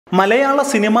മലയാള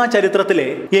cinema ചരിത്രത്തിലെ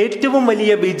ഏറ്റവും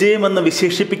വലിയ വിജയമെന്ന്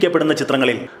വിശേഷിപ്പിക്കപ്പെടുന്ന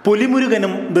ചിത്രങ്ങളിൽ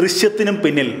പുലിമുരുകനും ദൃശ്യത്തിനും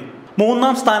പിന്നിൽ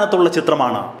മൂന്നാം സ്ഥാനത്തുള്ള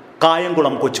ചിത്രമാണ്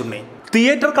കായംകുളം കൊച്ചുണ്ണി.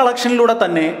 തിയേറ്റർ കളക്ഷനിലൂടെ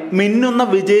തന്നെ മിന്നുന്ന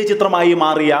വിജയ ചിത്രമായി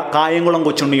മാറിയ കായംകുളം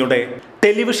കൊച്ചുണ്ണിയുടെ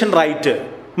ടെലിവിഷൻ റൈറ്റ്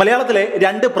മലയാളത്തിലെ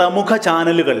 2 പ്രമുഖ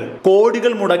ചാനലുകൾ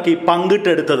കോടികൾ മുടക്കി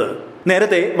പങ്കിട്ടെടുത്തത്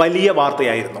നേരത്തെ വലിയ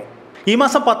വാർത്തയായിരുന്നു. ഈ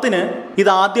മാസം 10-ന്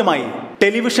ഇതാദ്യമായി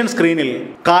ടെലിവിഷൻ സ്ക്രീനിൽ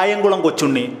കായംകുളം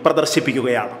കൊച്ചുണ്ണി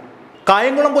പ്രദർശിപ്പിക്കുകയാണ്.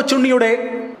 കായംകുളം കൊച്ചുണ്ണിയുടെ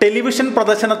ടെലിവിഷൻ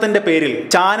പ്രദർശനത്തിന്റെ പേരിൽ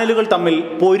ചാനലുകൾ തമ്മിൽ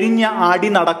പൊരിഞ്ഞ അടി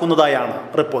നടക്കുന്നതായാണ്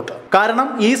റിപ്പോർട്ട്. കാരണം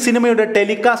ഈ സിനിമയുടെ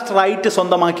ടെലികാസ്റ്റ് റൈറ്റ്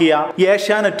സ്വന്തമാക്കിയ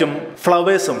ഏഷ്യാനെറ്റും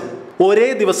ഫ്ലവേഴ്സും ഒരേ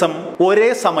ദിവസം ഒരേ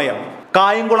സമയം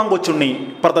കായംകുളം കൊച്ചുണ്ണി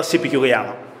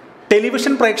പ്രദർശിപ്പിക്കുകയാണ്.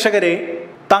 ടെലിവിഷൻ പ്രേക്ഷകരെ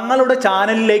തങ്ങളുടെ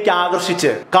ചാനലിലേക്ക്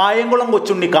ആകർഷിച്ച് കായംകുളം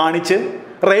കൊച്ചുണ്ണി കാണിച്ച്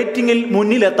റേറ്റിംഗിൽ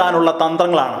മുന്നിലെത്താനുള്ള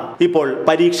തന്ത്രങ്ങളാണ് ഇപ്പോൾ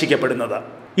പരീക്ഷിക്കപ്പെടുന്നത്.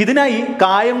 ഇതിനായി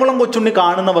കായംകുളം കൊച്ചുണ്ണി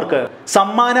കാണുന്നവർക്ക്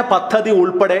സമ്മാന പദ്ധതി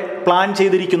ഉൾപ്പെടെ പ്ലാൻ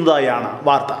ചെയ്തിരിക്കുന്നതായാണ്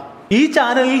വാർത്ത. ഈ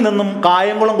ചാനലിൽ നിന്നും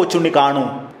കായംകുളം കൊച്ചുണ്ണി കാണൂ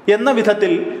എന്ന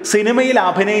വിധത്തിൽ സിനിമയിൽ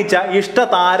അഭിനയിച്ച ഇഷ്ട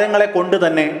താരങ്ങളെ കൊണ്ട്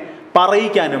തന്നെ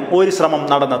പറയിക്കാനും ഒരു ശ്രമം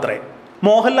നടന്നത്രേ.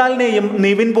 മോഹൻലാലിനെയും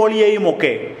നിവിൻ പോളിയെയും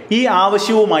ഒക്കെ ഈ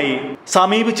ആവശ്യവുമായി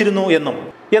സമീപിച്ചിരുന്നു എന്നും,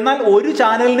 എന്നാൽ ഒരു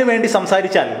ചാനലിന് വേണ്ടി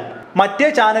സംസാരിച്ചാൽ മറ്റേ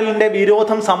ചാനലിന്റെ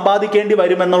വിരോധം സമ്പാദിക്കേണ്ടി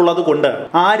വരുമെന്നുള്ളത് കൊണ്ട്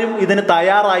ആരും ഇതിന്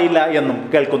തയ്യാറായില്ല എന്നും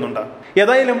കേൾക്കുന്നുണ്ട്.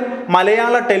 ഏതായാലും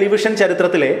മലയാള ടെലിവിഷൻ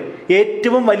ചരിത്രത്തിലെ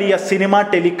ഏറ്റവും വലിയ സിനിമ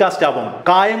ടെലികാസ്റ്റ് ആവും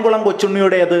കായംകുളം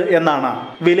കൊച്ചുണ്ണിയുടേത് എന്നാണ്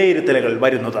വിലയിരുത്തലുകൾ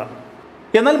വരുന്നത്.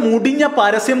 എന്നാൽ മുടിഞ്ഞ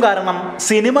പരസ്യം കാരണം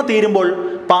സിനിമ തീരുമ്പോൾ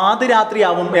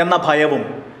പാതിരാത്രിയാവും എന്ന ഭയവും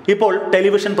ഇപ്പോൾ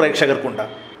ടെലിവിഷൻ പ്രേക്ഷകർക്കുണ്ട്.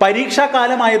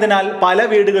 പരീക്ഷാകാലമായതിനാൽ പല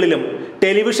വീടുകളിലും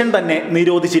ടെലിവിഷൻ തന്നെ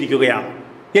നിരോധിച്ചിരിക്കുകയാണ്.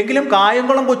 എങ്കിലും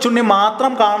കായംകുളം കൊച്ചുണ്ണി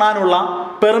മാത്രം കാണാനുള്ള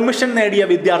പെർമിഷൻ നേടിയ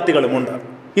വിദ്യാർത്ഥികളുമുണ്ട്.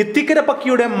 ഇത്തിക്കര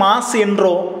പക്കിയുടെ മാസ്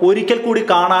ഇൻട്രോ ഒരിക്കൽ കൂടി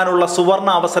കാണാനുള്ള സുവർണ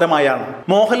അവസരമായാണ്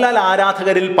മോഹൻലാൽ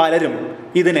ആരാധകരിൽ പലരും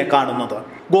ഇതിനെ കാണുന്നത്.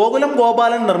 ഗോകുലം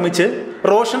ഗോപാലൻ നിർമ്മിച്ച്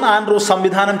റോഷൻ ആൻഡ്രൂസ്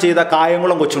സംവിധാനം ചെയ്ത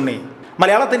കായംകുളം കൊച്ചുണ്ണി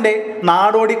മലയാളത്തിന്റെ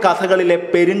നാടോടി കഥകളിലെ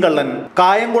പെരുങ്കള്ളൻ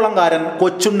കായംകുളംകാരൻ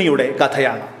കൊച്ചുണ്ണിയുടെ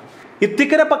കഥയാണ്.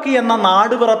 ഇത്തിക്കര പക്കി എന്ന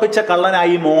നാട് വിറപ്പിച്ച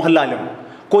കള്ളനായി മോഹൻലാലും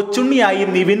കൊച്ചുണ്ണിയായി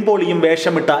നിവിൻ പോളിയും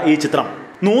വേഷമിട്ട ഈ ചിത്രം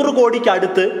 100 കോടിക്ക്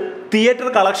അടുത്ത് തിയേറ്റർ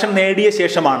കളക്ഷൻ നേടിയ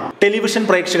ശേഷമാണ് ടെലിവിഷൻ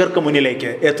പ്രേക്ഷകർക്ക്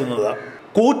മുന്നിലേക്ക് എത്തുന്നത്.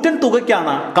 കൂറ്റൻ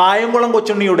തുകയ്ക്കാണ് കായംകുളം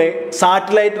കൊച്ചുണ്ണിയുടെ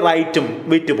സാറ്റലൈറ്റ് റൈറ്റും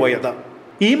വിറ്റുപോയത്.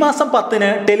 ഈ മാസം 10-ന്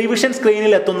ടെലിവിഷൻ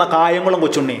സ്ക്രീനിൽ എത്തുന്ന കായംകുളം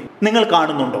കൊച്ചുണ്ണി നിങ്ങൾ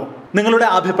കാണുന്നുണ്ടോ? നിങ്ങളുടെ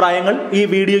അഭിപ്രായങ്ങൾ ഈ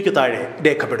വീഡിയോയ്ക്ക് താഴെ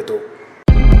രേഖപ്പെടുത്തൂ.